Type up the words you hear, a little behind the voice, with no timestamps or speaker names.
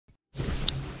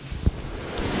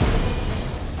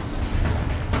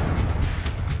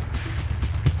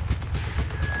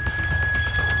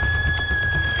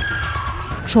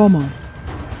Trauma.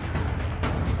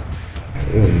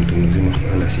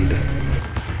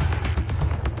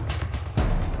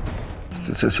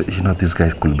 These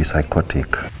guys could be psychotic.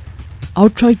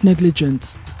 Outright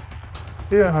negligence.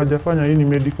 Hajafanya any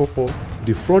medical course.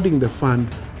 Defrauding the fund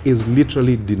is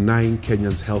literally denying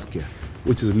Kenyans healthcare,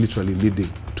 which is literally leading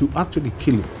to actually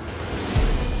killing.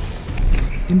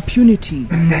 Impunity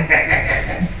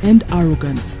and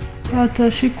arrogance.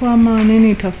 Atashikwa ama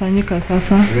nini itafanyika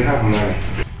sasa?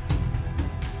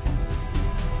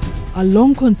 A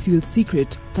long-concealed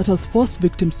secret that has forced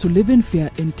victims to live in fear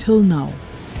until now.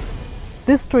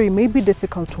 This story may be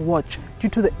difficult to watch due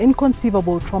to the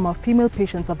inconceivable trauma female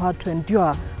patients have had to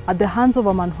endure at the hands of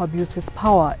a man who abused his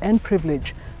power and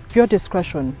privilege. Your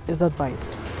discretion is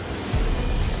advised.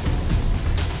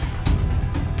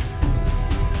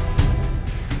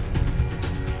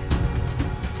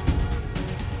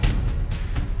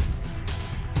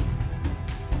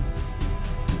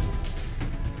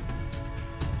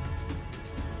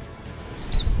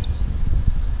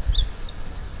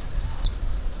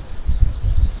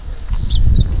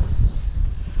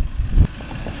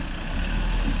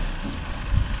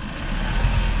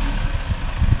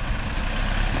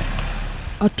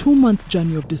 A 2-month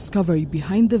journey of discovery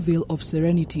behind the veil of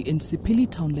serenity in Sipili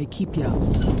town, Laikipia,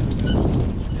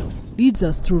 leads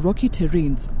us through rocky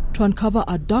terrains to uncover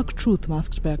a dark truth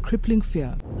masked by a crippling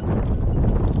fear.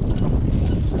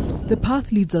 The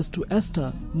path leads us to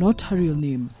Esther, not her real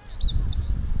name.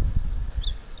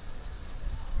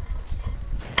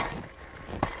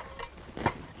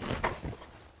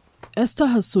 Esther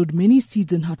has sowed many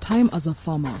seeds in her time as a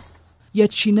farmer.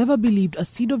 Yet she never believed a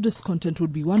seed of discontent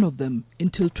would be one of them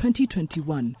until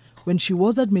 2021, when she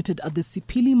was admitted at the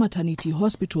Sipili Maternity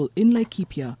Hospital in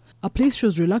Laikipia, a place she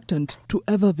was reluctant to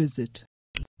ever visit.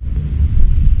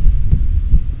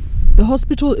 The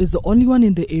hospital is the only one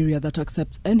in the area that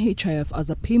accepts NHIF as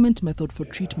a payment method for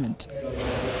treatment.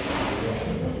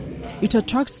 It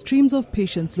attracts streams of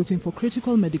patients looking for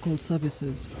critical medical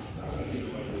services.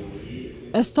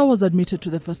 Esther was admitted to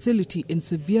the facility in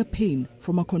severe pain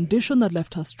from a condition that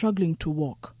left her struggling to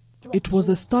walk. It was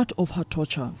the start of her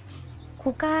torture.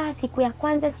 Kukaa siku ya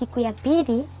kwanza, siku ya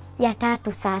pili, ya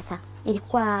tatu sasa.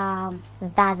 Ilikuwa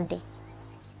Thursday.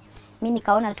 Mimi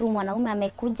nikaona tu mwanaume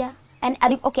amekuja. And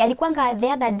alikuanga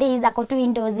the other days ako tu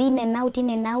windows in and out, in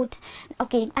and out.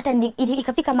 Okay, hata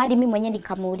ikafika mahali mimi mwenyewe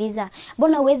nikamuuliza,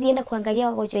 "Mbona huwezi enda kuangalia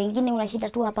wagonjwa wengine, unashinda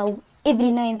tu hapa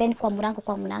every now and then kwa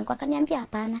mlango?" Akaniambia,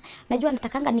 "Hapana. Unajua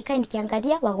natakanga nikae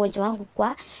nikiangalia wagonjwa wangu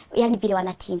kwa yani vile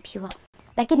wanatimpiwa."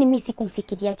 Lakini mimi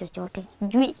sikumfikiria chochote.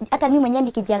 Hata mimi mwenyewe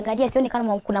nikijiangalia sioni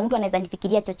kama kuna mtu anaweza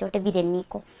nifikiria chochote vile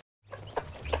niko.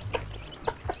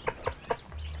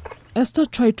 Esther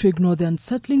tried to ignore the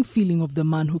unsettling feeling of the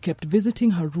man who kept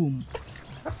visiting her room.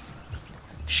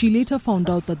 She later found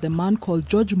out that the man called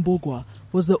George Mbogwa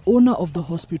was the owner of the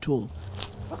hospital.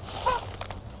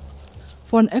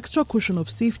 For an extra cushion of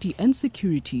safety and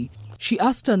security, she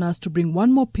asked a nurse to bring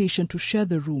one more patient to share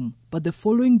the room, but the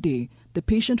following day, the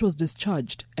patient was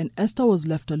discharged and Esther was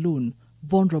left alone,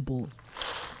 vulnerable.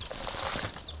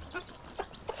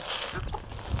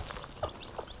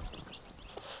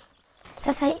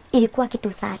 Sasa ilikuwa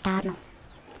kitu saa 5.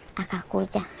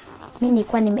 Akakuja. Mimi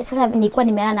nilikuwa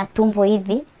nimelala na tumbo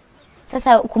hivi.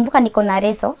 Sasa kumbuka niko na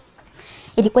reso.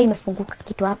 Ilikuwa imefunguka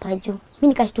kitu hapa juu.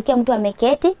 Mimi nikashtukia mtu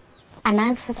ameketi,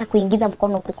 anaanza sasa kuingiza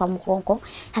mkono huku kwa mgongo.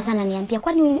 Sasa ananiambia,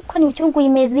 "Kwani uchungu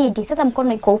imezidi?" Sasa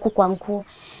mkono iko huku kwa nguo.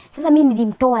 Sasa mimi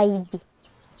nilimtoa hivi.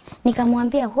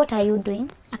 Nikamwambia, "What are you doing?"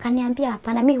 Akaniambia,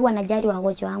 "Hapana, mimi huwa najali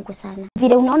wagonjwa wangu sana.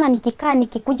 Vile unaona nikikaa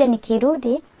nikikuja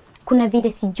nikirudi, kuna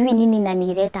vile sijui nini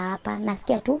nanileta hapa,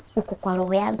 nasikia tu uko kwa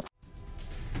roho yangu."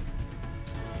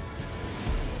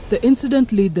 The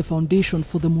incident laid the foundation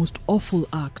for the most awful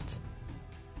act.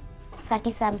 Saa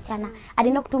 9 mchana.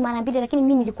 Alinoa kutu mara 2 lakini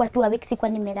mimi nilikuwa tu awake,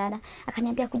 sikuwa nimelala.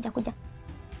 Akaniambia kuja.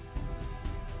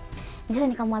 Sasa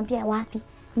nikamwambia wapi?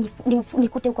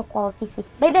 Nikute huko kwa ofisi.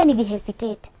 By the way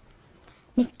nilihesitate.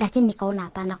 Lakini nikaona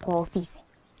hapana, kwa ofisi.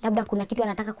 Labda kuna kitu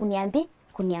anataka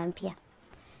kuniambia.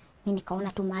 Mimi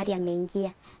nikaona tu mahali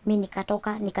ameingia. Mimi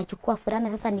nikatoka, nikachukua fulana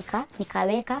sasa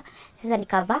nikaweka, sasa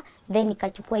nikavaa, then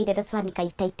nikachukua ile sasa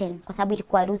nikaitighten kwa sababu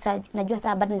ilikuwa ruhusa. Najua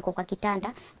sasa bado niko kwa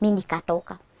kitanda, mimi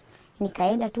nikatoka.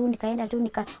 Nikaenda tu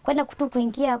kwenda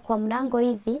kuingia kwa mlango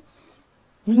hivi.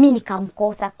 Mimi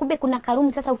nikamkosa. Kumbe kuna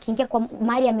karumu sasa ukiingia kwa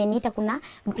mahali ameniita kuna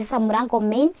sasa mlango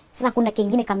main, sasa kuna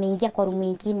kingine kameingia kwa room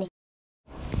nyingine.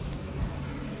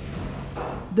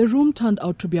 The room turned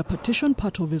out to be a partition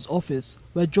part of his office,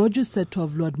 where George is said to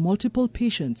have lured multiple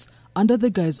patients under the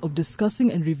guise of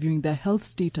discussing and reviewing their health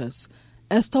status.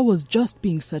 Esther was just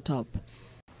being set up.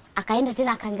 Akaenda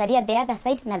tena akaangalia the other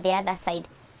side na the other side.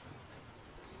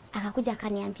 Akakuja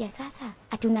akaniambia, sasa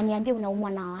ati unaniambia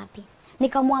unaumwa na wapi?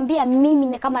 Nikamwambia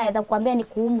mimi kama naweza kukuambia ni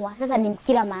kuumwa, sasa ni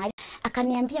kila mahali.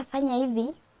 Akaniambia fanya hivi,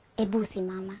 hebu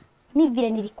simama. Mimi vile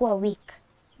nilikuwa weak.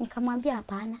 Nikamwambia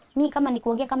hapana. Mimi kama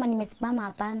nikuongea kama nimesimama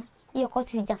hapana. Hiyo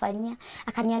kosi sijafanyia.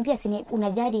 Akaniambia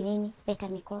unajali nini? Leta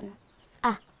mikono.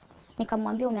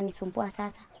 Nikamwambia unanisumbua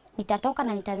sasa. Nitatoka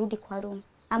na nitarudi kwa room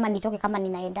ama nitoke kama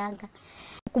ninaendanga.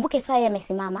 Kumbuke saa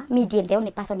amesimama, mimi ndiye the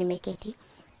only person nimeketi.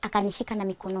 Akanishika na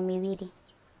mikono miwili.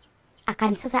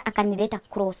 Sasa akanileta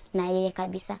cross na yeye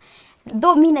kabisa.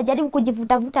 Though mimi najaribu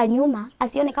kujivuta nyuma,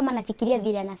 asione kama nafikiria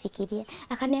vile anafikiria.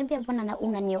 Akaniambia mbona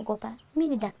unaniogopa? Mimi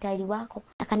ni daktari wako.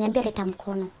 Akaniambia leta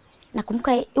mkono.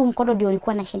 Nakumbuka huu mkono ndio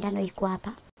ulikuwa na shindano iko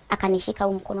hapa. Akanishika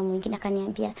huu mkono mwingine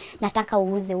akaniambia nataka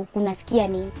uuze huku, unasikia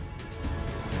nini?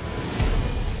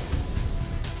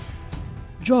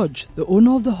 George, the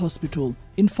owner of the hospital,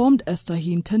 informed Esther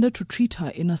he intended to treat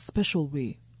her in a special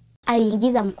way.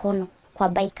 Aliingiza mkono kwa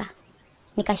baika.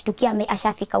 Nikashtukia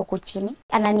ashafika huko chini.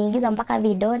 Ananiingiza mpaka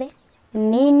vidole.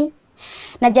 Nini?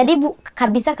 Najaribu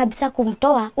kabisa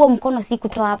kumtoa. Huo mkono si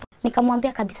kutoa hapa.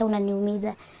 Nikamwambia kabisa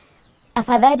unaniumiza.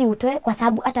 Afadhali utoe kwa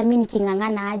sababu hata mimi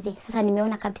nikingangana aje. Sasa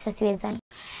nimeona kabisa siwezani.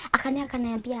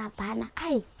 Akaniambia hapana.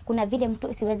 Kuna vile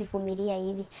mtu siwezi vumilia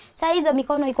hivi. Sasa hizo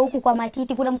mikono iko huku kwa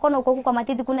matiti, kuna mkono uko huku kwa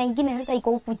matiti, kuna ingine sasa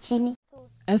iko huku chini.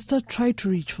 Esther tried to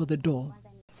reach for the door.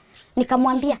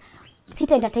 Nikamwambia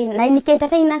sita entertain na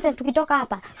nikientertain nasa tukitoka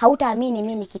hapa hautaamini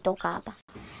mimi nikitoka hapa.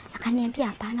 Akaniambia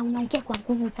hapana, unaongea kwa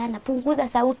nguvu sana, punguza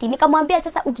sauti. Nikamwambia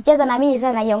sasa ukicheza na mimi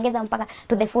sasa naiongeza mpaka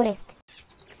to the forest.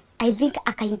 I think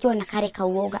akaingiwa na kare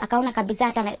kauoga. Akaona kabisa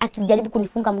hata akijaribu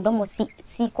kunifunga mdomo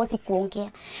sikosi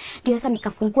kuongea. Ndio sasa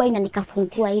nikafungua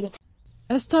ile.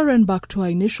 Esther ran back to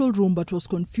her initial room but was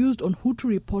confused on who to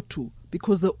report to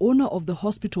because the owner of the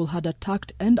hospital had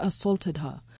attacked and assaulted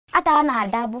her. Hata hana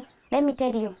adabu. Let me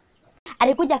tell you.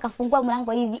 Alikuja akafungua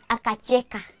mlango hivi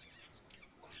akacheka.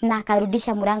 Na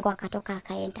akarudisha mlango akatoka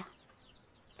akaenda.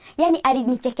 Yaani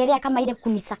alinichekelea kama ile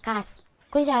kunisakasi.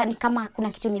 Kwanza ni kama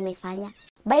kuna kitu nimefanya.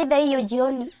 By the hiyo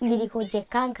jioni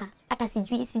nilikojekanga hata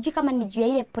sijui kama ni juu ya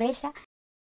ile pressure.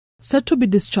 Set to be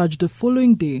discharged the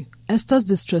following day, Esther's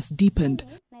distress deepened.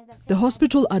 The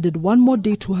hospital added one more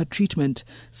day to her treatment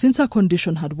since her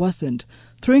condition had worsened,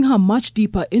 throwing her much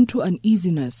deeper into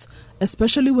uneasiness,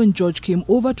 especially when George came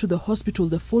over to the hospital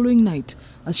the following night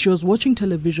as she was watching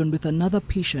television with another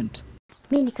patient.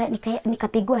 Mimi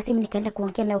nikapigwa simu nikaenda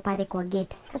kuongea naye pale kwa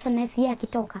gate. Sasa nesi yeye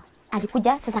akitoka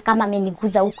alikuja sasa kama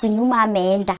ameniguza huku nyuma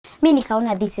ameenda. Mimi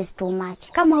nikaona this is too much.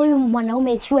 Kama huyu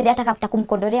mwanaume sure hata kafuta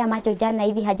kumkodorea macho jana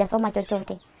hivi hajasoma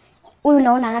chochote. Huyu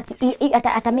naona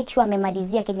ata make sure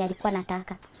amemalizia Kenya alikuwa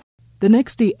anataka. The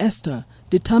next day Esther,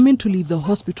 determined to leave the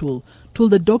hospital,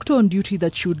 told the doctor on duty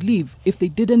that she would leave if they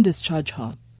didn't discharge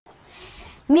her.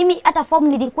 Mimi hata form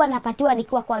nilikuwa napatiwa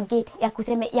nikiwa kwa gate ya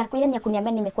kusema ya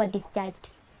kuniambia nimekuwa discharged.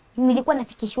 Nilikuwa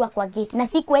nafikishwa kwa gate na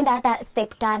si kuenda hata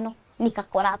step 5 nika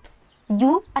collapse.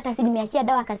 Juu hata si nimeachia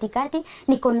dawa katikati,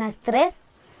 niko na stress.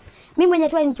 Mimi mwenye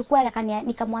tu alinichukua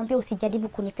nikamwambia usijaribu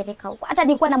kunipeleka huko. Hata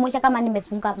nilikuwa namwonyesha kama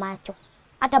nimefunga macho.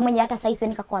 Hata mwenye hata saizi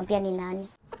nikakwambia ni nani.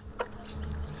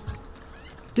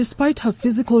 Despite her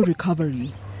physical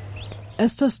recovery,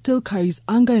 Esther still carries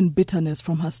anger and bitterness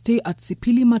from her stay at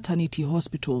Sipili Maternity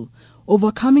Hospital.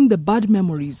 Overcoming the bad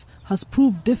memories has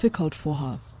proved difficult for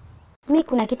her. Mimi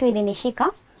kuna kitu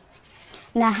ilinishika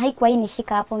na haikuwa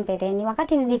inishika hapo mbeleni.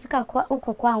 Wakati nilifika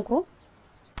huko kwangu,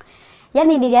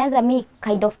 yani nilianza mimi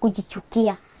kind of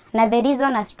kujichukia. Na the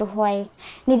reason as to why,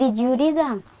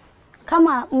 nilijiuliza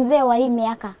kama mzee wa hii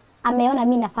miaka ameona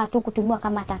mimi nafaa tu kutumiwa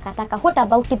kama takataka. What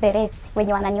about the rest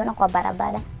wenye wananiona kwa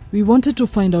barabara? We wanted to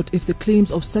find out if the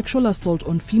claims of sexual assault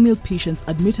on female patients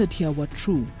admitted here were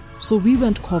true. So we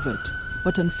went covert.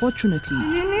 But unfortunately,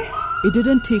 it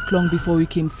didn't take long before we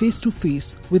came face to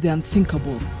face with the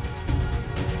unthinkable.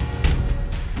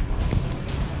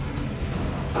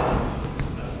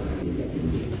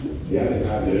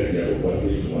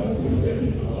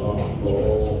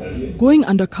 Going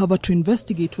undercover to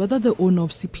investigate whether the owner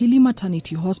of Sipili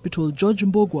Maternity Hospital, George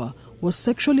Mbogwa, was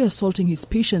sexually assaulting his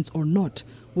patients or not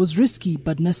was risky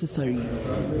but necessary.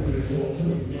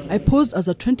 I posed as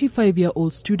a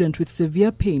 25-year-old student with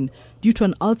severe pain due to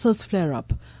an ulcer's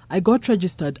flare-up. I got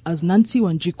registered as Nancy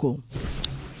Wanjiko.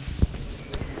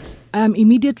 I am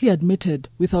immediately admitted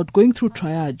without going through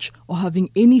triage or having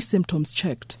any symptoms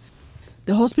checked.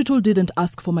 The hospital didn't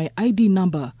ask for my ID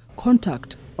number,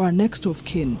 contact, or a next of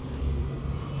kin.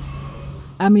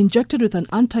 I am injected with an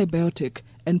antibiotic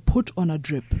and put on a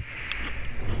drip.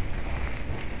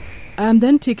 I am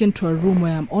then taken to a room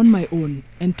where I am on my own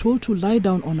and told to lie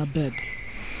down on a bed.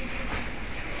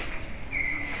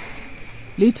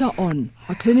 Later on,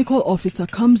 a clinical officer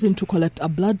comes in to collect a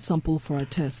blood sample for a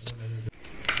test.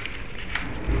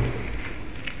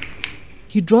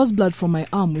 He draws blood from my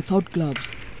arm without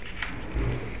gloves.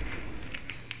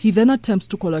 He then attempts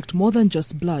to collect more than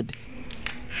just blood.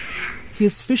 He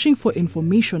is fishing for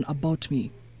information about me.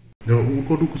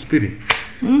 Uko duku Sipili?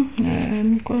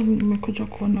 Nimekuja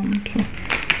kuona mtu.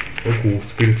 Uko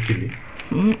Sipili?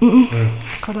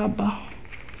 Karaba.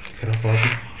 Karaba wapi?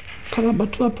 Karaba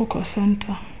tu hapo kwa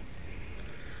center.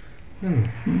 No,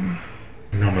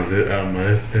 I'm a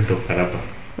resident of Karaba.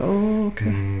 Oh,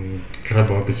 okay.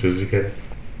 Karaba wapi siwezi kaya?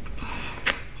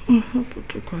 Hapo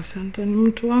tu kwa center. Ni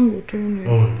mtu wangu tu.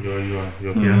 Oh, your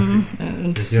fiancé.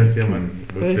 Your fiancé ama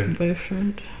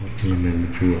boyfriend.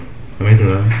 Nimemjua. Anaitwa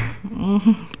nani?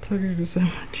 Sitaki kusema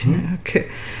jina yake.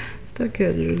 Sitaki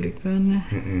ajulikane.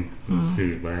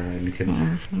 Siri baya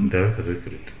nitaweka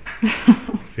secret.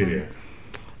 Serious.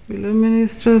 Vile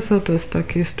minister hata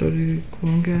sitaki story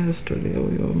kuongea story ya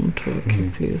huyo mtu wake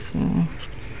please.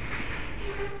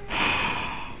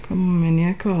 Kama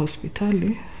mmeniweka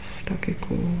hospitali sitaki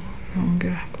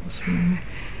kuongea kuhusu mimi.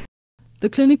 The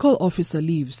clinical officer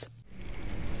leaves.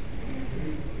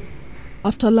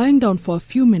 After lying down for a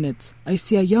few minutes, I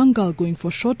see a young girl going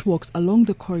for short walks along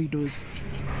the corridors.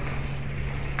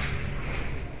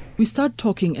 We start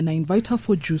talking and I invite her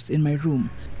for juice in my room.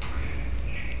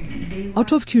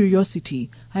 Out of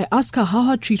curiosity, I ask her how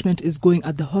her treatment is going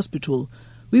at the hospital.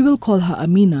 We will call her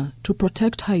Amina to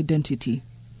protect her identity.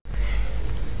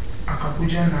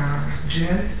 Akakuja na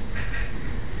gel,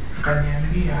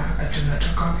 akaniambia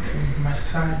atanataka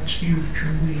kumassage hiyo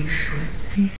uchungu isho.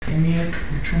 Eneo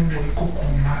uchungu iko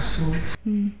kwa muscles.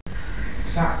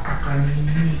 Sa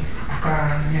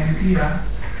akaniambia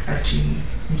ati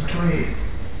nitoe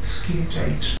skin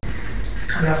tight.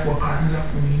 Alafu akaanza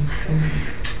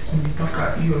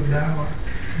kunipaka hiyo dawa.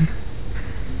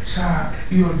 Sa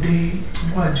hiyo day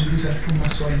wajiuliza tu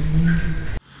maswali mingi.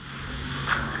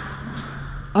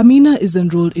 Amina is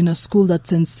enrolled in a school that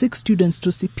sends 6 students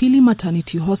to Sipili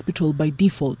Maternity Hospital by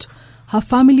default. Her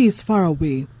family is far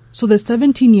away, so the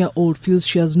 17-year-old feels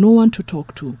she has no one to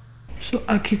talk to. So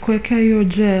akikwekea hiyo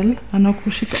gel,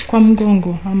 anakushika kwa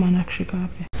mgongo ama anakushika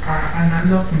wapi?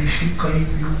 Anaanza kunishika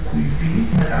hivi huku hivi.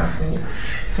 Alafu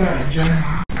saa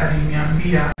jana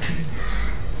aliniambia ati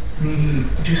ni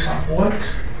jisupport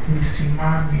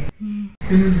nisimame.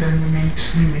 In the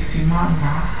moment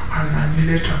nimesimama,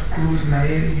 ananileta close na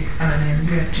yeye,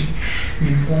 ananiambia ati ni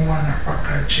mgongo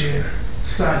anapaka gel.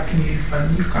 Saa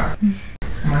kinilifanyika,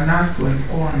 manasi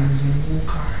walikuwa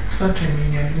wanazunguka. Saa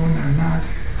time aliona nasi,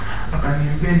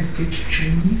 akaniambia niketi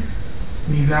chini,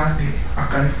 nilale,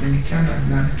 akanifunikia na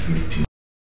blanketi.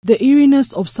 The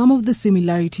eeriness of some of the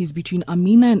similarities between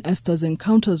Amina and Esther's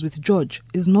encounters with George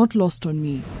is not lost on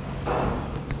me.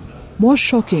 More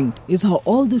shocking is how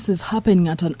all this is happening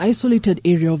at an isolated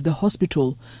area of the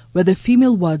hospital where the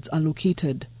female wards are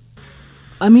located.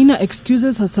 Amina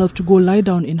excuses herself to go lie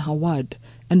down in her ward,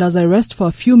 and as I rest for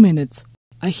a few minutes,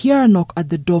 I hear a knock at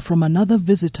the door from another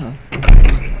visitor,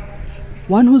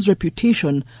 one whose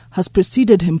reputation has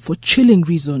preceded him for chilling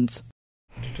reasons.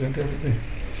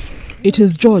 It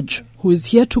is George, who is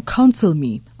here to counsel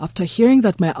me after hearing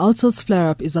that my ulcers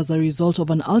flare-up is as a result of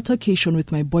an altercation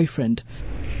with my boyfriend.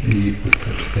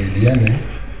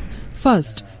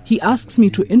 First, he asks me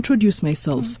to introduce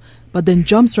myself, but then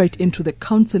jumps right into the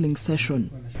counseling session.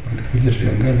 That's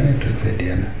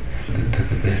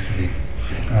the best thing.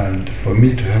 And for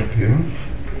me to help you,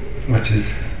 what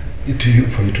is it to you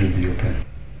for you to be open?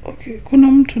 Okay, kuna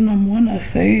mtu namuona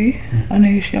sahi,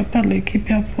 anaishi hapa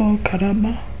Laikipia hapo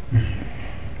Karaba.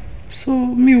 So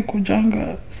mi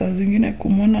ukujanga saa zingine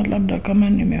kumuona labda kama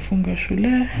nimefunga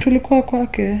shule. Tulikuwa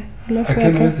kwake, alafu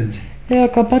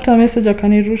akapata message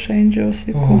akanirusha nje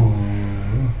usiku.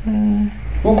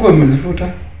 Huko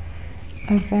umezifuta?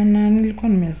 Hapana,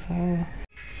 nilikuwa nimesahau.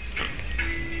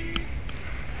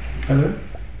 Hello?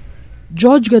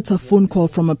 George gets a phone call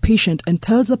from a patient and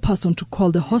tells the person to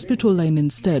call the hospital line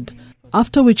instead,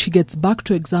 after which he gets back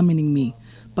to examining me,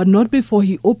 but not before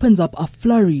he opens up a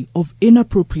flurry of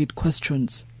inappropriate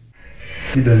questions.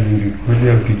 Shida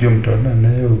nilikuja ukijua mtaona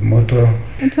nayo moto.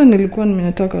 Hata nilikuwa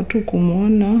nimetaka tu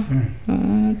kumuona.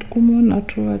 Kumuona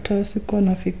tu, hata sikuwa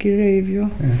nafikiria hivyo.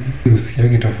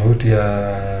 Usikiangi tofauti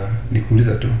ya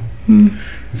nikuuliza tu.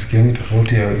 Usikiangi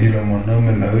tofauti ya ile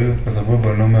mwanaume na wewe kwa sababu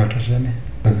wanaume watashani.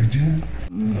 Unajua?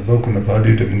 Kwa sababu kuna baadhi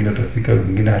ya wengine watafika,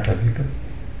 wengine hatafika.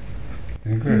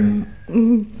 Ni kweli?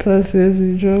 Sasa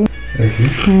siwezi jua.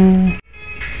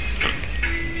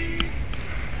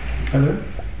 Hello?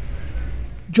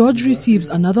 George receives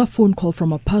another phone call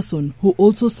from a person who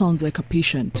also sounds like a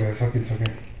patient. Okay, it's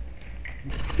okay.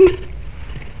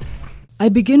 I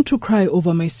begin to cry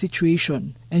over my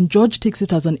situation, and George takes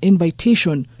it as an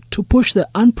invitation to push the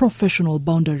unprofessional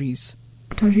boundaries.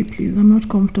 Tari, please, I'm not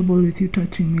comfortable with you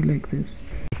touching me like this.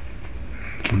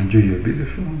 Enjoy your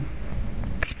beautiful.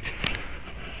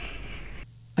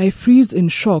 I freeze in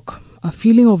shock. A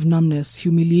feeling of numbness,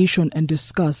 humiliation, and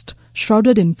disgust,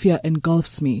 shrouded in fear,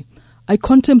 engulfs me. I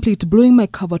contemplate blowing my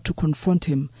cover to confront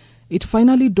him. It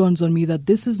finally dawns on me that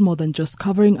this is more than just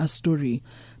covering a story.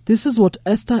 This is what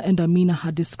Esther and Amina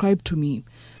had described to me.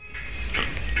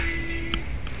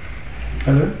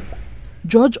 Hello?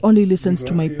 George only listens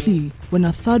to my plea when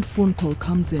a third phone call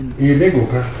comes in.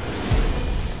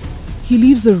 He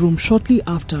leaves the room shortly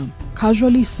after,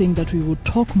 casually saying that we would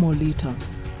talk more later.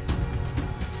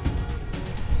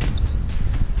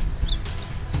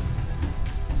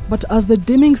 But as the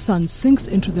dimming sun sinks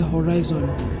into the horizon,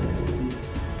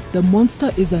 the monster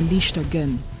is unleashed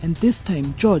again, and this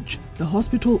time George, the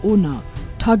hospital owner,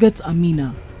 targets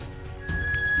Amina.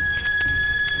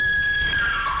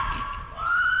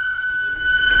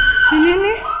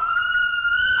 Nini?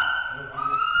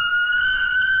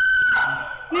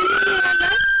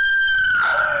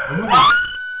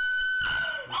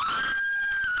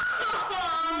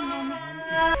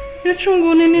 Hiyo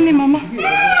chungu ni nini mama?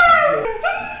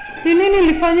 Ni nini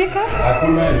ilifanyika?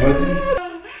 Hakuna emergency.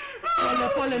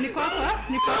 Pole, niko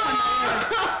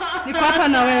hapa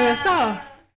na wewe, sawa?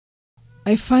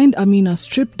 I find Amina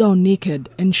stripped down naked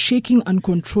and shaking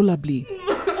uncontrollably.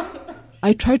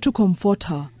 I try to comfort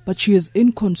her, but she is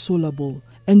inconsolable,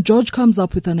 and George comes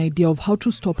up with an idea of how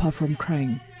to stop her from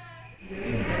crying.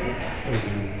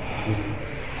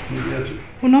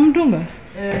 Unamdunga?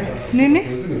 Nini?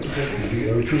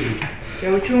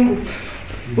 Ya uchungu.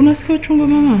 Unasikia uchungu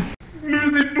mama?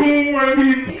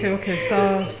 Nisidungwe. Okay,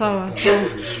 sawa.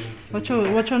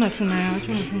 Wachana tunaye.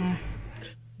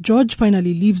 George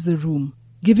finally leaves the room,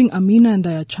 giving Amina and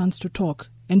I a chance to talk,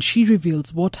 and she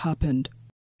reveals what happened.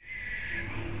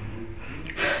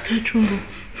 Sikia uchungu.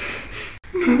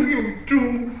 Nasikia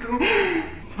uchungu.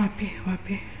 Wapi?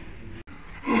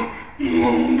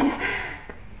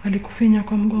 Alikufinya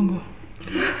kwa mgongo.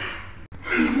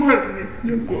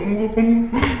 Ni kwa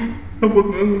mgongo. Hapo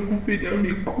kama kufinya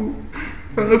miguu.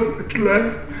 Alafu at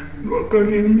last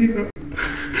wakaniambia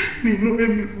niinue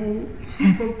miguu.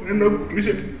 Wakaenda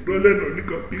kupisha kidole na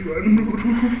nikapiga nduru.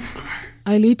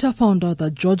 I later found out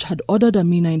that George had ordered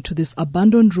Amina into this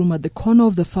abandoned room at the corner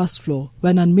of the first floor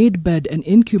where an unmade bed and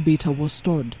incubator was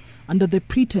stored, under the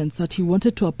pretense that he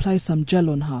wanted to apply some gel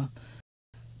on her.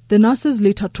 The nurses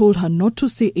later told her not to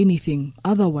say anything,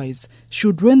 otherwise she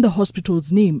would ruin the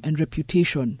hospital's name and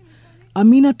reputation.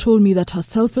 Amina told me that her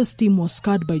self-esteem was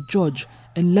scarred by George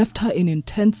and left her in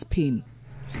intense pain.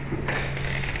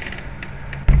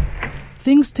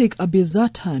 Things take a bizarre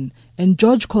turn, and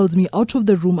George calls me out of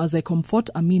the room as I comfort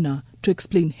Amina to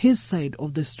explain his side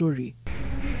of the story.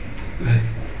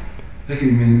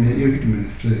 Lakini hiyo kitu meni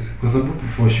stress kwa sababu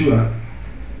for sure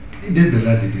he did the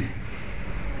that day.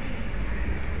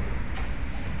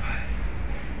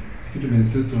 Kitu meni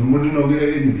stress to more than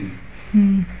anything.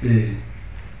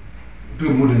 To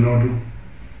more than order.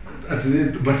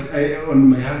 But I on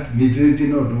my heart needed to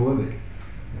know the other.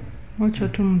 Wacha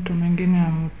tu mtu mwingine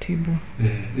amutibu.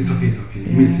 It's okay.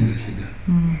 Mimi sina shida.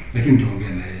 Lakini tuongea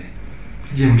na yeye.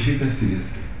 Sijamshika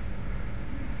seriously.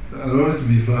 I'll always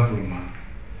be far from her.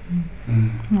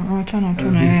 Wachana tu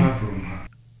I'll na be yeye. far from her.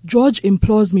 George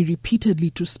implores me repeatedly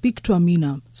to speak to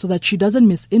Amina so that she doesn't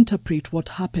misinterpret what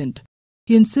happened.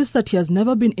 He insists that he has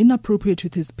never been inappropriate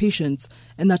with his patients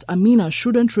and that Amina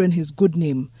shouldn't ruin his good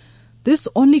name. This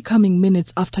only coming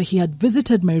minutes after he had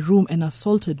visited my room and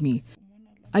assaulted me.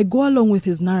 I go along with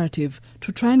his narrative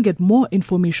to try and get more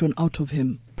information out of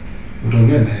him.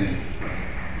 Utaongea na yeye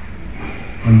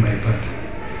on my part.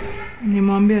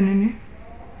 Nimwambia nini?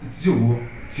 Sio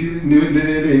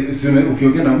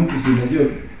ukiongea na mtu si unajua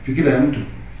fikira ya mtu.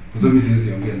 Kwa sababu mimi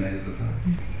siwezi ongea naye sasa.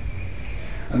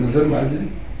 Anasema aje?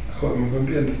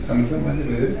 Amekwambia anasema aje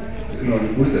wewe?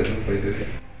 Nikuuliza tu by the way.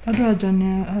 Bado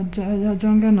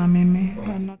hajaongea na mimi.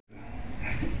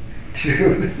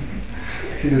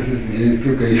 Sisi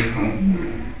tuko hiyo.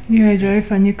 Hiyo haijawahi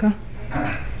fanyika.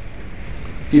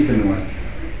 Even once.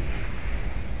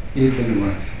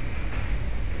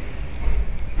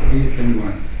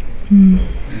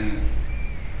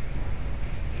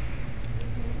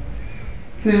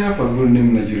 Si hapa guni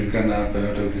mnajulikana hapa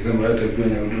hata ukisema hata pia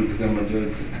nyauduru ukisema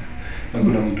George.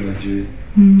 Hakuna mtu ajui.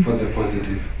 For the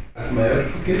positive. That's my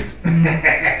advocate.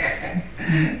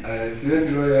 Sio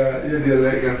ndio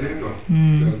legacy yako.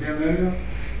 Sio kama hiyo.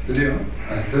 Sio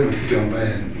aseme kitu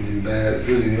ambaye ni mbaya,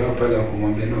 sio ndio pale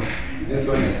kumwambia no. This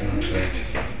one is not right.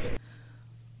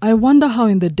 I wonder how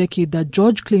in the decade that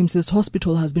George claims his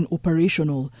hospital has been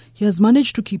operational, he has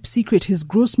managed to keep secret his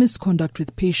gross misconduct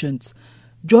with patients.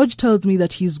 George tells me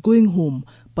that he is going home,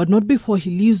 but not before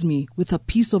he leaves me with a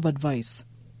piece of advice.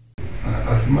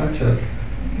 As much as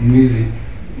mwili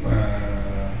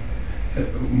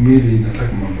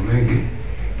inataka mambo mengi,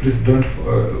 please don't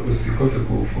usikose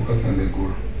focus on the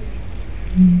goal.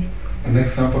 An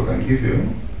example I can give you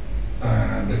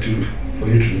that for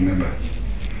you to remember.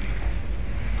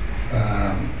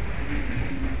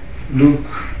 Look,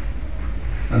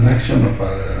 an action of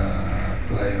a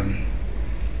lion.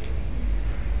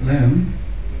 Lion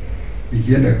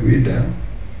ikienda kuida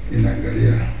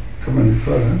inaangalia kama ni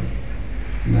swala,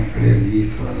 inaangalia ni hii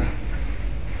swala.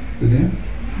 Sio?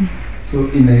 So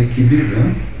inaikimbiza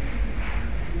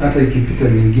hata ikipita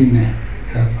nyingine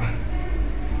hapa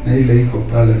na ile iko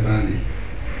pale bali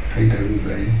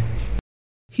haitaruza hii.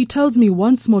 He tells me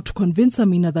once more to convince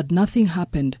Amina that nothing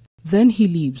happened. Then he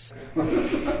leaves.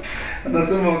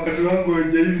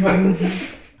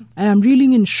 I am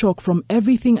reeling in shock from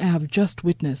everything I have just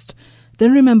witnessed.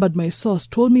 Then remembered my source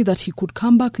told me that he could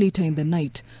come back later in the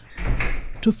night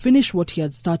to finish what he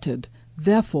had started.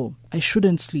 Therefore, I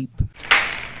shouldn't sleep.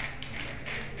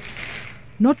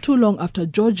 Not too long after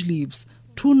George leaves,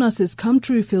 2 nurses come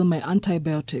to refill my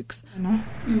antibiotics.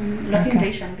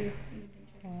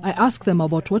 I ask them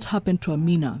about what happened to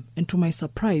Amina, and to my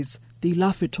surprise, they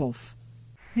laugh it off.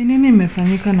 Nini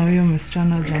imefanyika na huyo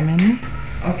msichana jamani?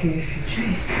 Okay,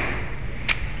 sijui.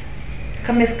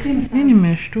 Kama scream sana. Mimi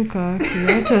nimeshtuka,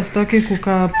 hata sitaki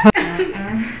kukaa hapa.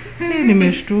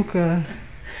 Nimeshtuka.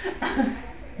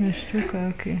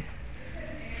 Okay.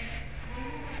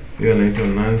 Huyo anaitwa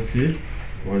Nancy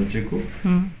Wanjiku.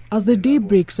 As the day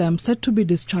breaks, I am set to be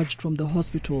discharged from the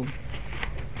hospital.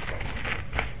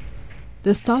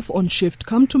 The staff on shift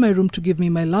come to my room to give me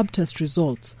my lab test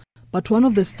results, but one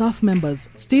of the staff members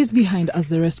stays behind as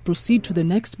the rest proceed to the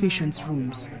next patient's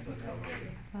rooms.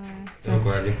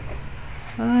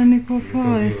 Niko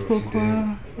poa,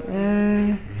 isipokuwa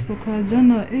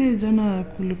jana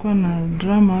kulikuwa na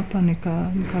drama hapa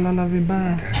nikalala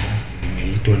vibaya.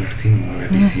 Nimeitwa na simu na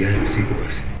DCI usiku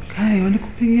basi. Kai,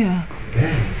 walikupigia?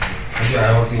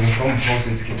 I was in home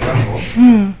process kitambo.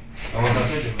 I was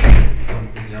associated.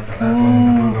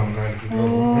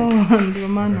 Ndio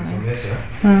maana.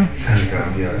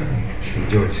 Nikaambia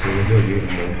George,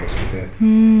 mwenye hospital.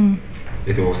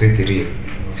 It was real.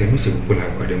 Semesha kukula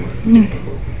kwa dema.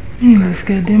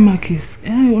 Nilisikia dema kiss.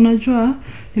 Unajua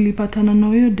nilipatana na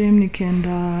huyo dem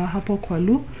nikienda hapo kwa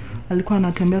Lu. Alikuwa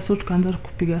anatembea so tukaanza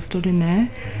kupiga story naye.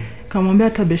 Kamwambia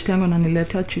hata beshte yangu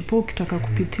ananiletea chipo ukitaka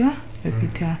kupitia,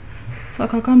 upitia. So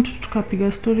akakaa mtu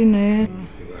tukapiga story naye.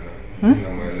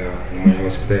 Mwenye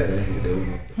hospital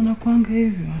anakuanga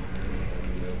hivyo.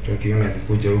 Tukiona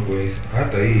alikuja huko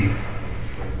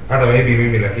hata maybe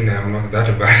mimi lakini I'm not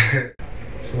that bad.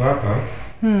 So hapa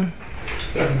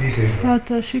that's busy.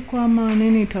 Tatashikwa ama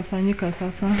nini itafanyika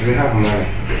sasa? We have money.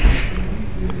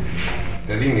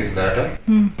 The thing is that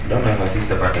don't have a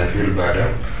sister but I feel bad.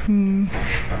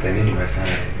 But I need my son.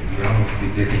 You almost be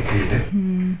getting paid.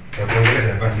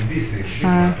 But busy.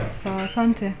 So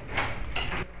asante.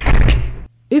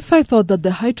 If I thought that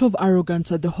the height of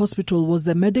arrogance at the hospital was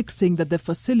the medics saying that the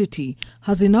facility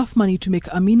has enough money to make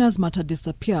Amina's matter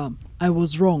disappear, I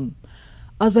was wrong.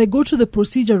 As I go to the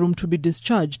procedure room to be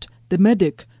discharged, the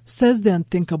medic says the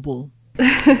unthinkable.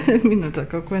 Mimi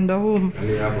nataka kwenda home.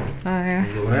 Haya.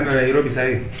 Unaenda Nairobi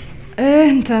sasa?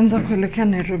 Nitaanza kuelekea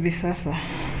Nairobi sasa.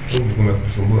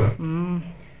 Kumekusumbua?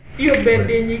 Hiyo bed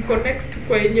yenye iko next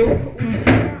kwa yenye huko.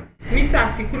 Ni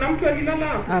safi. Kuna mtu alilala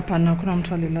hapo? Hapana, kuna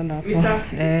mtu alilala hapo. Ni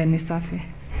safi. Ni safi.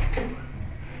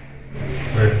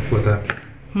 What happened?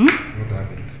 What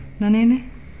happened? Na nini?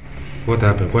 What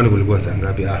happened? Kwani kulikuwa saa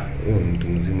ngapi? Huyo mtu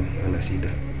mzima ana shida.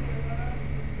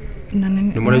 Na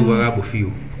nini? Ni mbona yuko hapo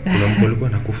fiu? Kuna mtu alikuwa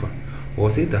anakufa.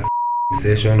 Was it a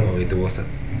session or it was a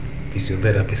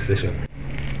physiotherapy session?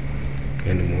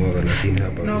 Yani muoga lakini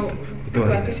hapa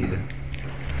kutoa ina shida.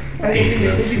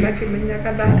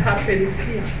 That happens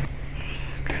here.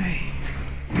 Okay.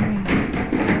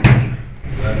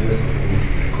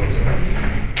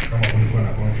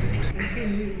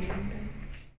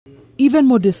 Even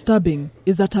more disturbing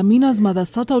is that Amina's mother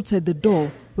sat outside the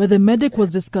door where the medic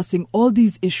was discussing all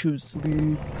these issues.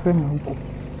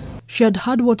 She had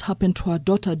heard what happened to her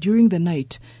daughter during the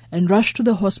night and rushed to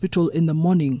the hospital in the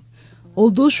morning.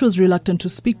 Although she was reluctant to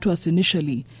speak to us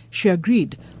initially, she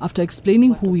agreed after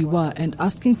explaining who we were and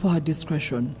asking for her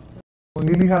discretion.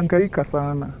 Nilihangaika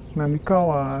sana na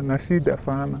nikawa na shida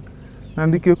sana, na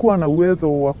ningekuwa na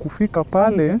uwezo wa kufika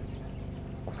pale,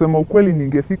 kusema ukweli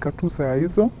ningefika tu saa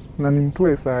hizo na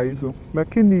nimtoe saa hizo,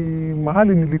 lakini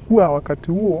mahali nilikuwa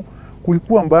wakati huo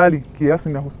kulikuwa mbali kiasi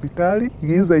na hospitali,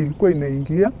 giza ilikuwa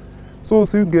inaingia, so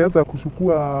singeweza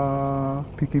kuchukua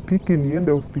pikipiki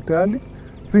niende hospitali,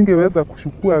 singeweza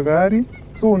kuchukua gari,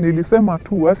 so nilisema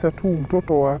tu acha tu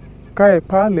mtoto wakae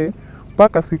pale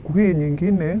mpaka siku hii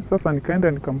nyingine. Sasa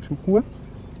nikaenda nikamchukua,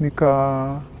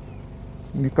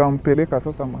 nikampeleka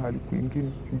sasa mahali kwingine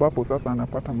ambapo sasa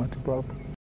anapata matibabu.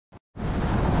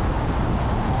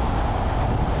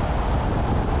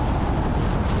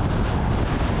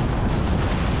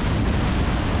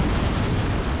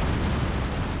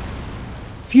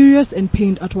 Furious and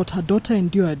pained at what her daughter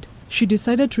endured, she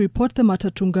decided to report the matter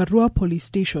to Ngarua police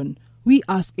station. We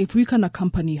asked if we can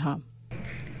accompany her.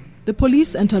 The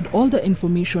police entered all the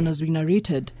information as we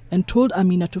narrated and told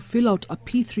Amina to fill out a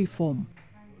P3 form.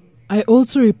 I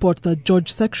also report that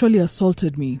George sexually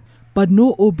assaulted me, but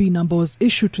no OB number was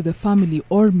issued to the family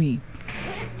or me.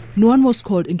 No one was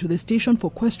called into the station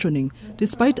for questioning,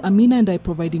 despite Amina and I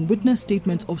providing witness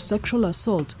statements of sexual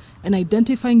assault and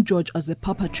identifying George as the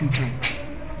perpetrator.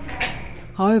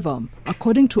 However,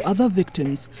 according to other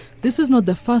victims, this is not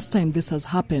the first time this has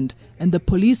happened, and the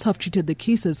police have treated the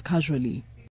cases casually.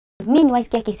 Mimi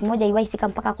niwaisikia kesi moja iwaifika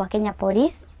mpaka kwa Kenya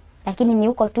Police, lakini ni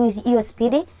huko tu hiyo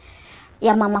Sipili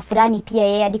ya mama fulani pia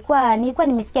yeye nilikuwa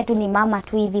nimesikia tu ni mama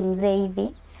tu hivi mzee hivi.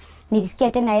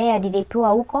 Nilisikia tena yeye alilepiwa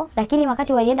huko, lakini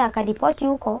wakati walienda akaripoti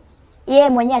huko, yeye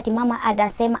mwenyewe ati mama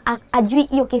adasema ajui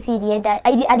hiyo kesi ilienda.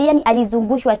 Yani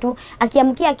alizungushwa tu,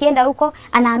 akiamkia akienda huko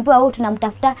anaambiwa wewe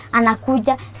tunamtafuta,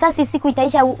 anakuja. Sasa siku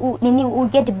itaisha nini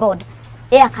get bored.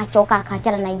 Yeye akachoka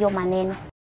akaachana na hiyo maneno.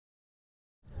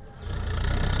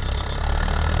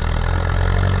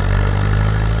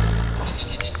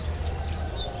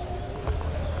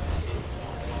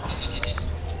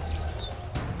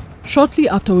 Shortly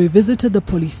after we visited the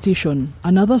police station,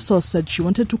 another source said she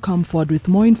wanted to come forward with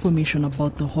more information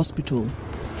about the hospital.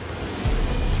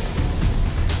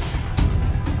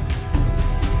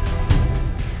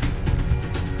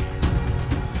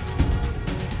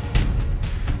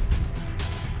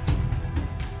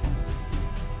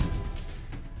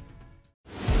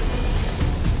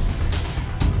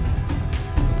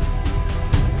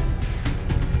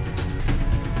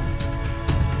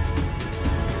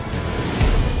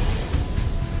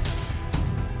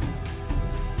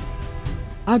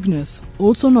 Agnes,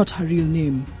 also not her real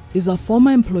name, is a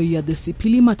former employee at the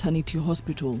Sipili Maternity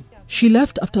Hospital. She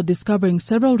left after discovering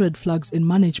several red flags in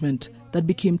management that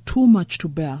became too much to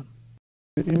bear.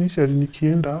 Initially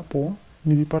nikienda hapo,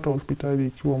 nilipata hospitali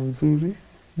ikiwa mzuri,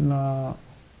 na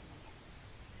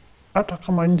hata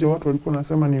kama nje watu walikuwa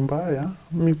nasema ni mbaya,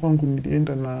 mimi kwangu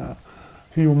nilienda na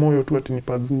hiyo moyo tu ati ni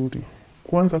pazuri.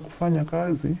 Kuanza kufanya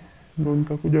kazi, ndo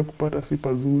nikakuja kupata si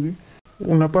pazuri.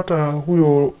 Unapata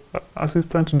huyo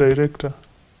assistant director,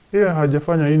 yeye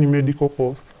hajafanya hii ni medical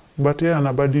course, but yeye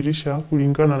anabadilisha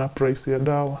kulingana na price ya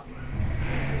dawa.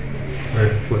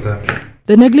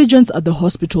 The negligence at the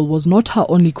hospital was not her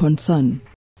only concern.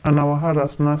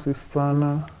 Anawaharas nurses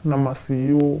sana na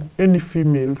CEO, any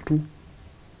female tu.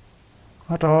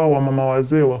 Hata wao wa mama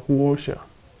wazee wa kuosha.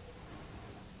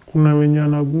 Kuna wenye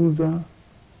anaguza.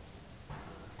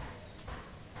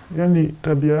 Yani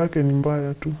tabia yake ni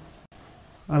mbaya tu.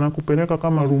 Anakupeleka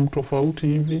kama room tofauti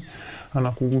hivi,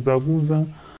 anakuguzaguza.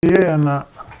 Yeye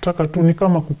anataka tu ni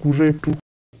kama kukurape tu.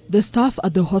 The staff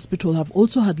at the hospital have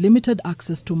also had limited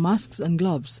access to masks and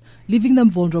gloves, leaving them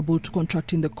vulnerable to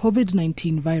contracting the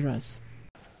COVID-19 virus.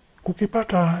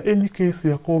 Kukipata any case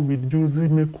ya COVID, juzi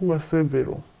imekuwa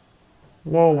several.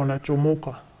 Wao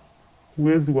wanachomoka.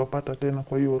 Huwezi wapata tena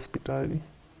kwa hiyo hospitali.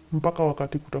 Mpaka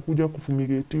wakati kutakuja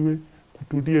kufumigetiwe,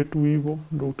 kutulie tu hivyo,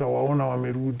 ndo utawaona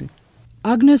wamerudi.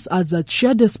 Agnes adds that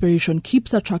sheer desperation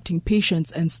keeps attracting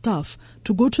patients and staff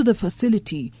to go to the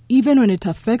facility, even when it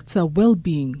affects their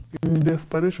well-being. In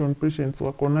desperation, patients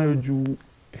wako nayo juu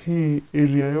hii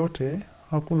area yote,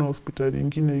 hakuna hospitali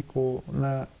ingine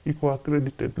iko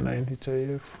accredited na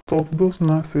NHIF. So of those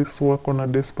nurses wako na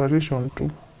desperation tu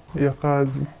ya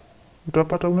kazi.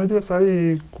 Utapata unajua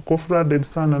sahi kuko flooded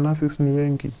sana, nurses ni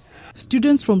wengi.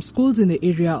 Students from schools in the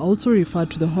area are also referred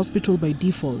to the hospital by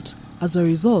default. As a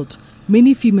result,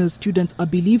 many female students are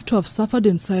believed to have suffered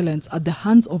in silence at the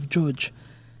hands of George.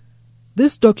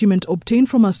 This document obtained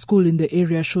from a school in the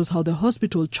area shows how the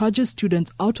hospital charges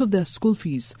students out of their school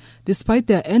fees despite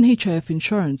their NHIF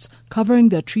insurance covering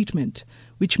their treatment,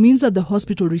 which means that the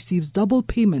hospital receives double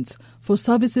payments for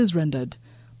services rendered.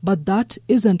 But that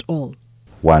isn't all.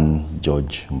 One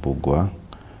George Mbugwa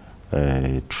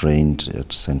trained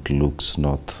at St. Luke's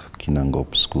North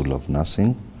Kinangop School of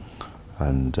Nursing,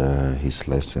 and his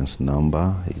license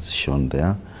number is shown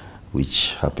there,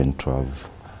 which happened to have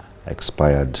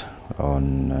expired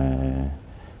on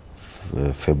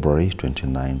February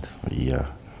 29th, year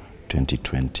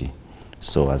 2020.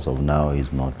 So as of now,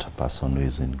 he's not a person who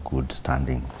is in good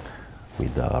standing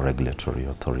with the regulatory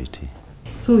authority.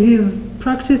 So he's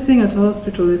practicing at a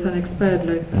hospital with an expired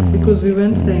license because we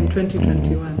went there in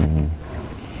 2021.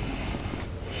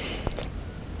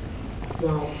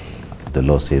 Wow. The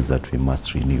law says that we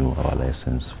must renew our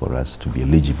license for us to be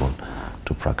eligible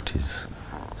to practice.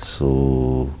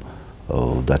 So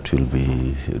that will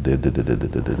be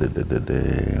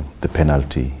the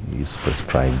penalty is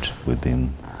prescribed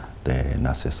within the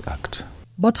Nurses Act.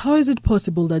 But how is it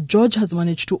possible that George has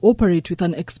managed to operate with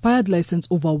an expired license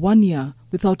over 1 year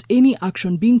without any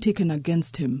action being taken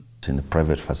against him? In the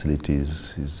private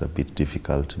facilities is a bit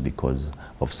difficult because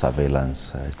of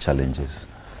surveillance challenges.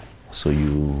 So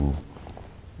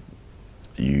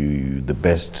the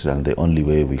best and the only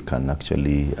way we can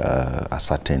actually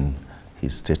ascertain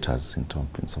his status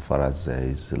insofar as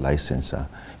his licensure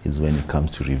is when it comes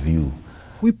to review.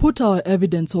 We put our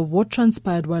evidence of what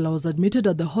transpired while I was admitted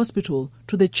at the hospital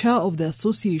to the chair of the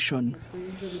association.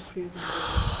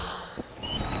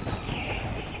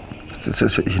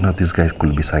 You know, this guy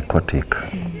could be psychotic.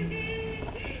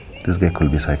 This guy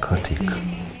could be psychotic.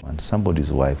 And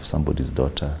somebody's wife, somebody's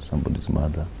daughter, somebody's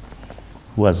mother,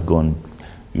 who has gone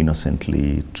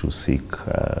innocently to seek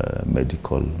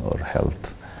medical or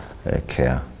health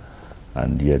care.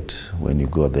 And yet, when you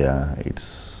go there,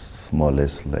 it's more or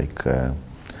less like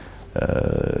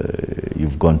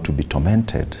you've gone to be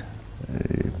tormented,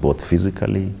 both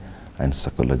physically and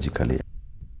psychologically.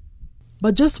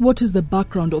 But just what is the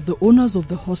background of the owners of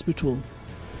the hospital?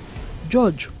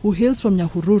 George, who hails from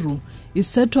Nyahururu, is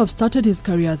said to have started his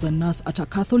career as a nurse at a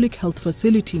Catholic health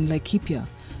facility in Laikipia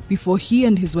before he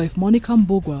and his wife Monica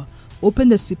Mbugwa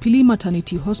opened the Sipili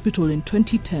Maternity Hospital in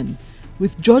 2010,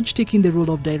 with George taking the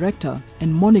role of director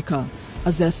and Monica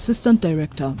as the assistant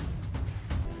director.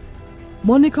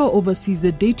 Monica oversees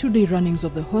the day-to-day runnings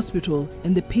of the hospital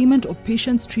and the payment of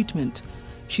patients' treatment.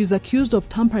 She is accused of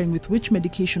tampering with which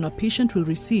medication a patient will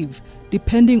receive,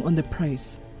 depending on the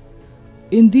price.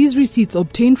 In these receipts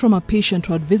obtained from a patient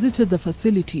who had visited the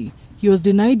facility, he was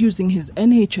denied using his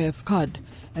NHIF card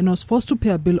and was forced to pay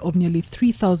a bill of nearly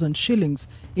 3,000 shillings,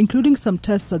 including some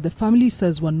tests that the family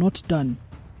says were not done.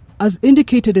 As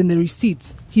indicated in the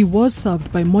receipts, he was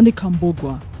served by Monica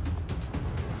Mbugwa.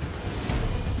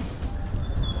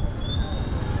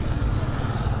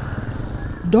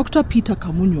 Dr. Peter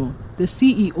Kamunyo, the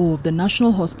CEO of the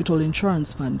National Hospital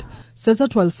Insurance Fund, says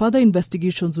that while further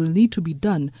investigations will need to be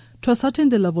done to ascertain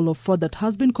the level of fraud that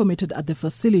has been committed at the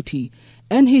facility,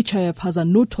 NHIF has a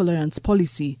no-tolerance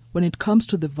policy when it comes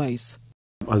to the vice.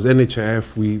 As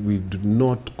NHIF, we do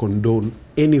not condone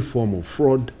any form of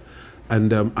fraud.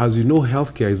 And as you know,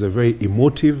 healthcare is a very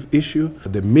emotive issue.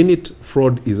 The minute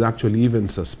fraud is actually even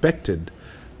suspected,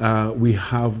 we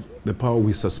have the power,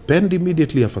 we suspend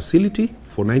immediately a facility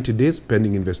for 90 days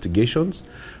pending investigations.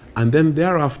 And then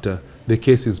thereafter, the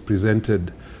case is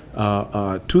presented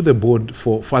to the board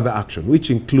for further action, which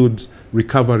includes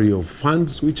recovery of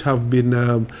funds which have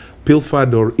been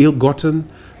pilfered or ill-gotten,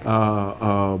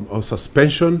 or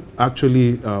suspension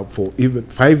actually for even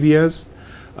 5 years,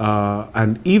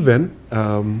 and even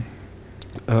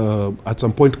at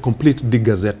some point complete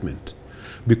degazettement,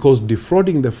 because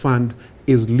defrauding the fund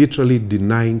is literally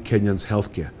denying Kenyans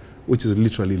healthcare, which is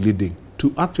literally leading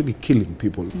to actually killing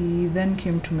people. He then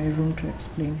came to my room to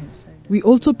explain his side. We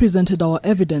also presented our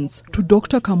evidence to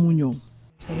Dr. Kamunyo.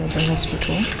 At the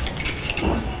hospital.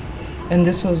 And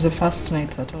this was the first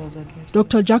night that I was admitted.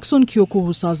 Dr. Jackson Kyoko,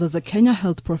 who serves as the Kenya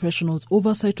Health Professionals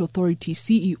Oversight Authority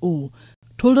CEO,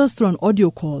 told us through an audio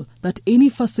call that any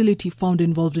facility found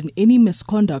involved in any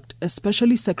misconduct,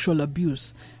 especially sexual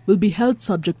abuse, will be held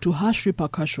subject to harsh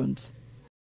repercussions.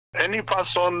 Any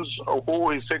persons who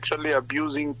is sexually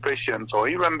abusing patients or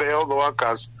even the health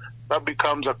workers, that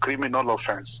becomes a criminal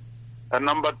offense. And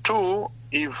number two,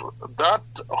 if that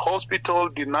hospital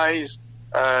denies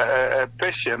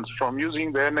patients from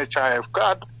using the NHIF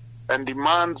card and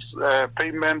demands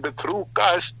payment through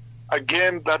cash,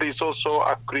 again, that is also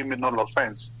a criminal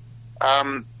offense.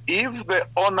 If the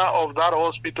owner of that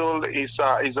hospital is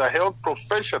a health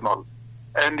professional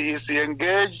and is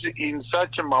engaged in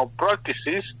such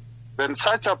malpractices, then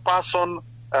such a person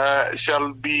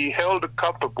shall be held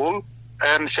culpable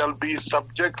and shall be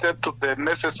subjected to the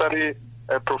necessary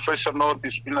professional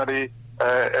disciplinary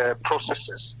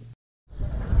processes.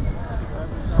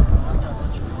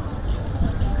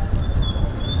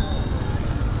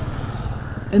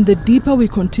 And the deeper we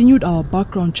continued our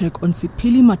background check on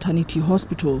Sipili Maternity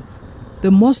Hospital,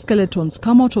 the more skeletons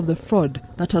come out of the fraud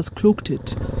that has cloaked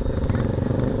it.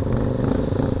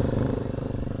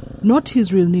 Not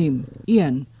his real name,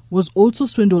 Ian, was also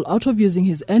swindled out of using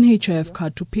his NHIF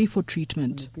card to pay for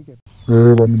treatment.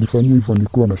 Walinifanyia hivyo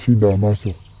nilikuwa na shida ya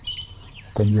macho.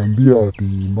 Kaniambia ati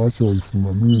macho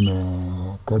isimamiwi na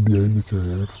kadi ya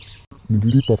NHIF.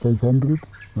 Nililipa 500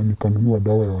 na nikanunua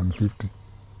dawa ya 150.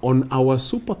 On our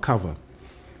super cover,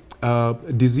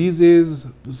 diseases,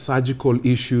 surgical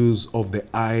issues of the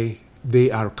eye,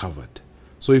 they are covered.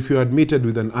 So if you're admitted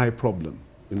with an eye problem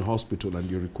in hospital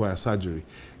and you require surgery,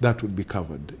 that would be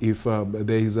covered. If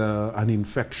there is an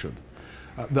infection,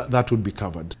 that would be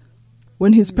covered.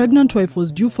 When his pregnant wife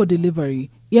was due for delivery,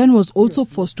 Ian was also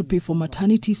forced to pay for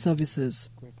maternity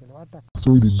services.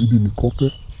 So ilibidi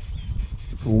nikope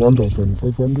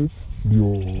 1,500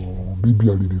 ndio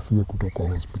bibi alirisiwe kutoka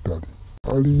hospitali.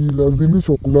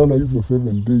 Alilazimishwa kulala hizo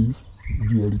 7 days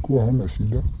juu alikuwa hana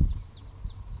shida.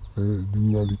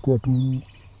 Juu alikuwa tu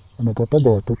anapataga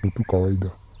watoto tu kawaida,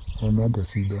 hanaga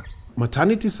shida.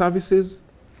 Maternity services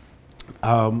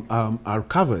are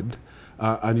covered,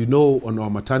 and you know, on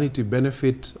our maternity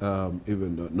benefit,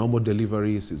 even normal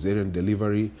delivery, cesarean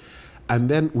delivery, and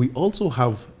then we also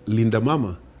have Linda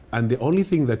Mama, and the only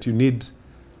thing that you need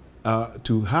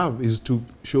to have is to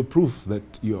show proof that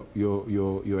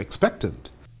you're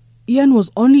expectant. Ian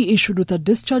was only issued with a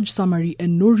discharge summary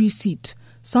and no receipt,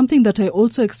 something that I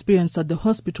also experienced at the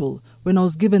hospital when I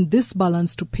was given this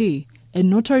balance to pay and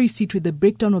not a receipt with the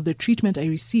breakdown of the treatment I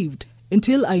received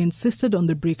until I insisted on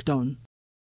the breakdown.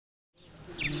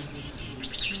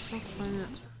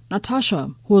 Natasha,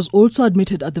 who was also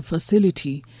admitted at the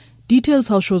facility, details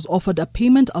how she was offered a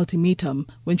payment ultimatum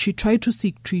when she tried to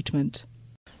seek treatment.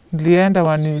 Nilienda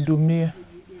wanihudumie.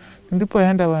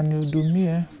 Nilipoenda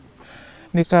wanihudumie,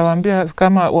 nikawaambia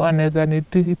kama wanaweza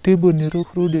nitibu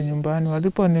nirudi nyumbani.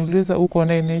 Waliponiuliza uko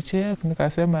na NHIF,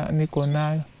 nikasema niko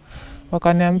nayo.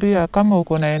 Wakaniambia kama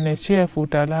uko na NHIF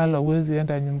utalala, huwezi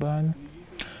enda nyumbani.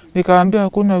 Nikawaambia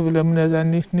hakuna vile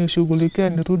mnaweza nishughulikia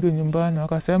nirudi nyumbani.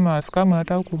 Wakasema kama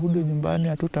nataka kurudi nyumbani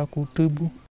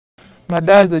hatutakutibu.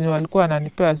 Madawa zenye walikuwa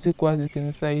wananipea zikuwa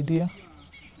zikinisaidia.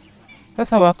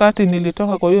 Sasa wakati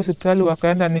nilitoka kwa hiyo hospitali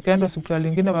nikaenda hospitali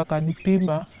nyingine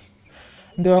wakanipima.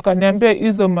 Ndio wakaniambia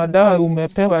hizo madawa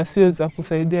umepewa sio za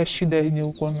kusaidia shida yenye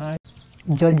uko nayo.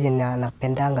 George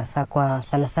anapendanga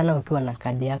sana sana ukiwa na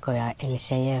kadi yako ya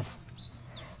NHIF.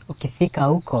 Ukifika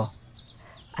huko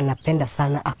anapenda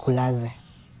sana akulaze.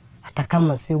 Hata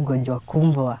kama si ugonjwa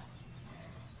kumbwa,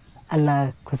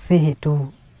 anakusihi tu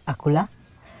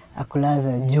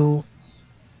akulaze juu.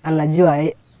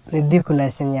 Anajua maybe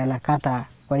kuna senye anakata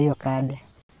kwa hiyo kadi.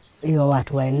 Hiyo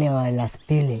watu wa eneo la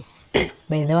Sipili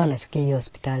by the way wanashukia hiyo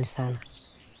hospitali sana.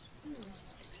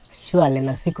 Surely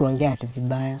na sikuongea ati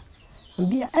vibaya.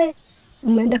 Ambia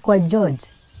umeenda kwa George.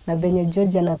 Na venye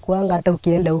George anakuanga hata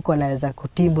ukienda huko anaweza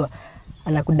kutibu.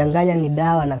 Anakudanganya ni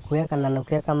dawa na kuweka na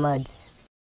anakuweka maji.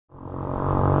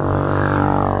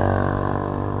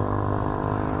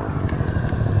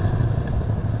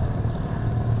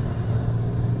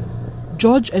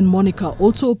 George and Monica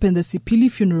also opened the Sipili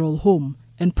Funeral Home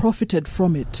and profited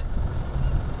from it.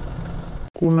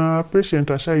 Kuna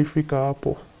patient ashaifika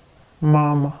hapo,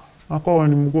 mama, akawa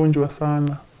ni mgonjwa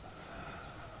sana.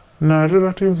 Na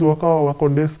relatives wakawa wako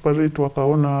desperate,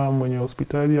 wakaona mwenye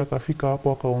hospitali akafika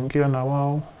hapo akaongea na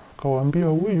wao. Akawaambia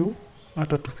huyu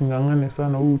hata tusingangane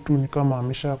sana, huyu tu ni kama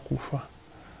ameshakufa.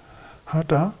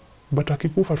 Hata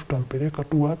akikufa tutampeleka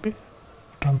tu wapi?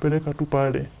 Tutampeleka tu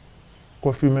pale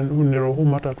kwa funeral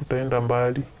home, hata tutaenda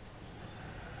mbali.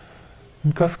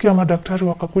 Nikasikia madaktari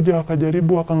wakakuja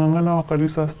wakajaribu wakangangana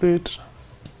wakaresuscitate.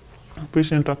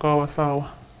 Patient akawa sawa.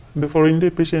 The following day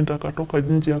patient akatoka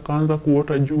nje akaanza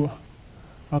kuota jua.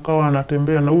 Akawa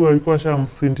anatembea na huyo alikuwa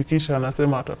shamsindikisha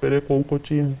anasema atapelekwa huko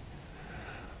chini.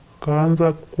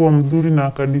 Kaanza kuwa mzuri na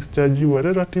akadischargiwa.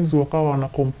 Relatives wakawa wana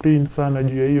complain sana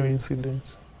juu ya hiyo incident.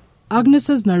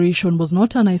 Agnes's narration was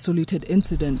not an isolated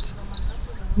incident.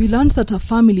 We learned that her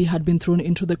family had been thrown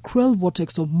into the cruel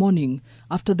vortex of mourning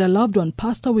after their loved one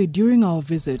passed away during our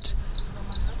visit.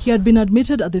 He had been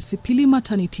admitted at the Sipili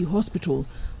Maternity Hospital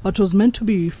but was meant to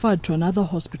be referred to another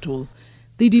hospital.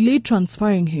 They delayed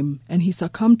transferring him and he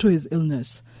succumbed to his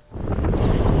illness.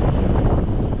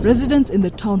 Residents in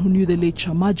the town who knew the late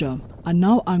Shamaja are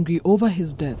now angry over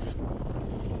his death.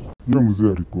 Hiyo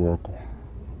mzee alikuwa wako.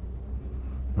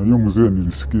 Na hiyo mzee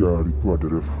nilisikia alikuwa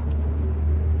dereva.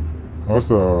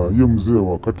 Sasa hiyo mzee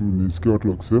wakati nilisikia watu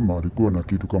wakisema alikuwa na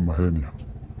kitu kama hernia.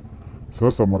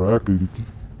 Sasa mara yake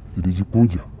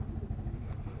ilijikuja.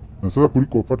 Na sasa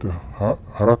kuliko upate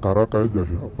haraka aje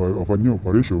afanyie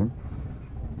operation,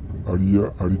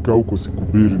 alikaa huko siku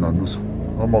 2.5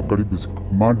 ama karibu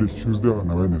siku Monday, Tuesday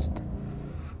na Wednesday.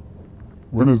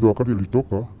 Wednesday wakati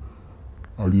alitoka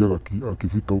aliaga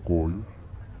akifika huko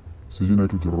sijui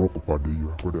naitwa Kiroroko pande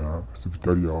hiyo kwa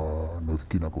hospitali ya North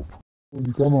Kinangop.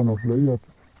 Ni kama anafurahia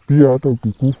pia, hata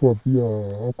ukikufa pia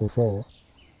wako sawa.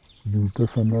 Juu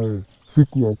pesa naye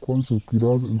siku ya kwanza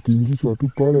ukiingishwa tu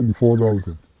pale ni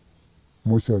 4,000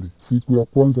 mochari. Siku ya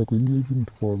kwanza kuingia hivi ni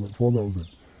 4,000.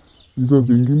 Hizo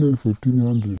zingine ni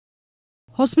 1,500.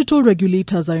 Hospital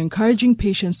regulators are encouraging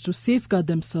patients to safeguard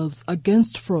themselves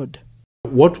against fraud.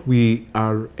 What we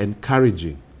are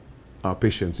encouraging our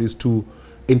patients is to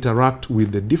interact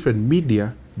with the different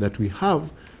media that we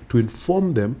have to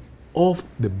inform them of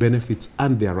the benefits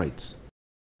and their rights.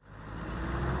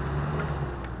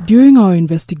 During our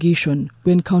investigation,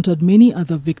 we encountered many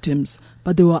other victims,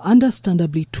 but they were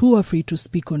understandably too afraid to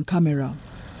speak on camera.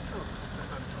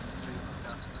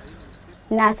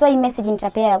 Na so hii message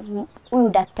nitapea huyu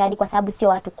daktari kwa sababu sio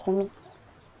watu 10.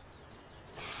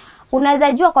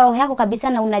 Unaweza jua kwa roho yako kabisa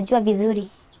na unajua vizuri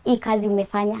hii kazi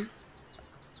umefanya.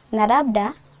 Na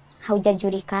labda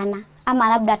haujajulikana ama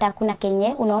labda hata hakuna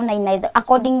kenye unaona inaweza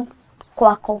according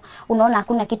kwako unaona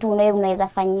hakuna kitu unaweza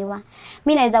fanyiwa.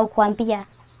 Mimi naweza kukuambia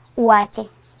uache.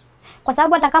 Kwa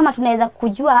sababu hata kama tunaweza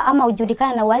kujua ama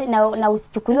ujulikana na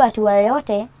usichukuliwe hatua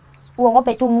yoyote,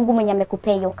 uogope tu Mungu mwenye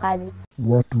amekupea hiyo kazi.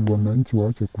 Watu wananchi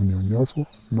waache kunyanyaswa,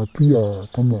 na pia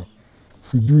kama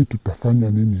sijui tutafanya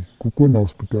nini, kukuwe na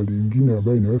hospitali ingine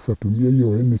ambayo inaweza tumia hiyo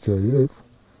NHIF,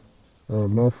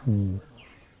 alafu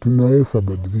tunaweza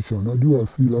badilisha. Unajua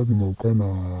si lazima ukae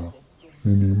na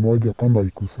nini moja kama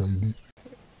ikusaidii.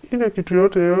 Ile kitu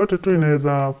yote tu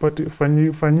inaweza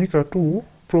fanyika tu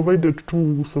provided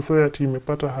tu society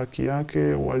imepata haki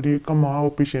yake, kama hao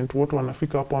patient wote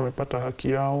wanafika hapo wamepata haki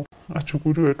yao,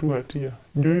 achukuliwe tu hatia.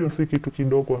 Ndio hiyo si kitu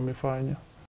kidogo wamefanya.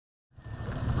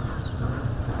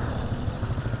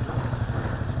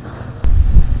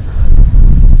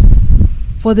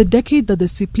 For the decade that the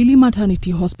Sipili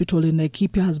Maternity Hospital in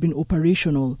Laikipia has been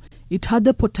operational, it had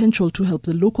the potential to help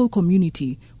the local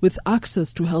community with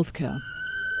access to healthcare.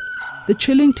 The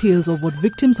chilling tales of what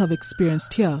victims have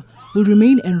experienced here will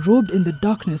remain enrobed in the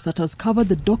darkness that has covered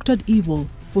the doctored evil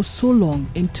for so long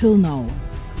until now.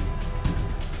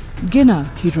 Ngina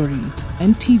Kirori,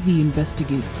 NTV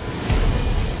investigates.